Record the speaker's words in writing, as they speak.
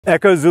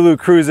Echo Zulu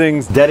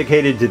Cruising's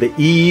dedicated to the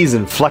ease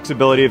and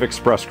flexibility of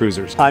express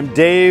cruisers. I'm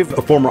Dave,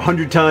 a former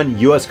 100-ton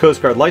U.S.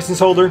 Coast Guard license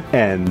holder,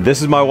 and this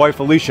is my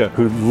wife Alicia,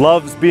 who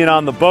loves being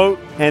on the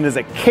boat and is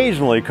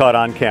occasionally caught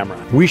on camera.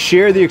 We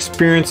share the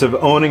experience of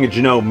owning a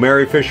Jeanneau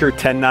Merry Fisher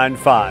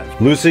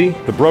 1095. Lucy,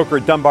 the broker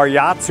at Dunbar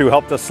Yachts, who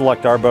helped us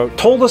select our boat,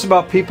 told us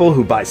about people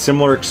who buy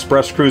similar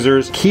express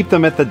cruisers, keep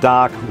them at the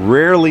dock,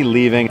 rarely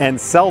leaving, and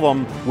sell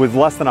them with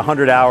less than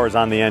 100 hours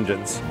on the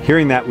engines.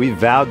 Hearing that, we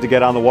vowed to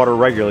get on the water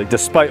regularly,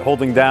 despite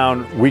holding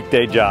down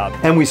weekday jobs.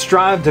 And we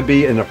strive to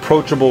be an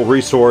approachable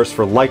resource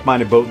for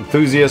like-minded boat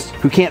enthusiasts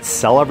who can't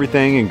sell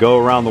everything and go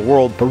around the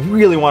world, but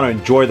really want to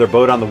enjoy their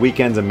boat on the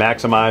weekends and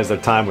maximize their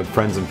time with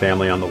friends and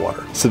family on the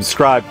water.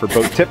 Subscribe for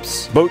boat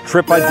tips, boat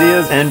trip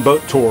ideas, and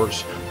boat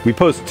tours. We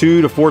post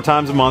 2 to 4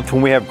 times a month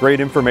when we have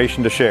great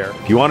information to share.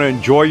 If you want to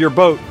enjoy your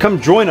boat,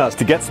 come join us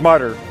to get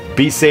smarter,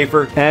 be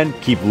safer, and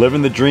keep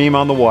living the dream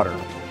on the water.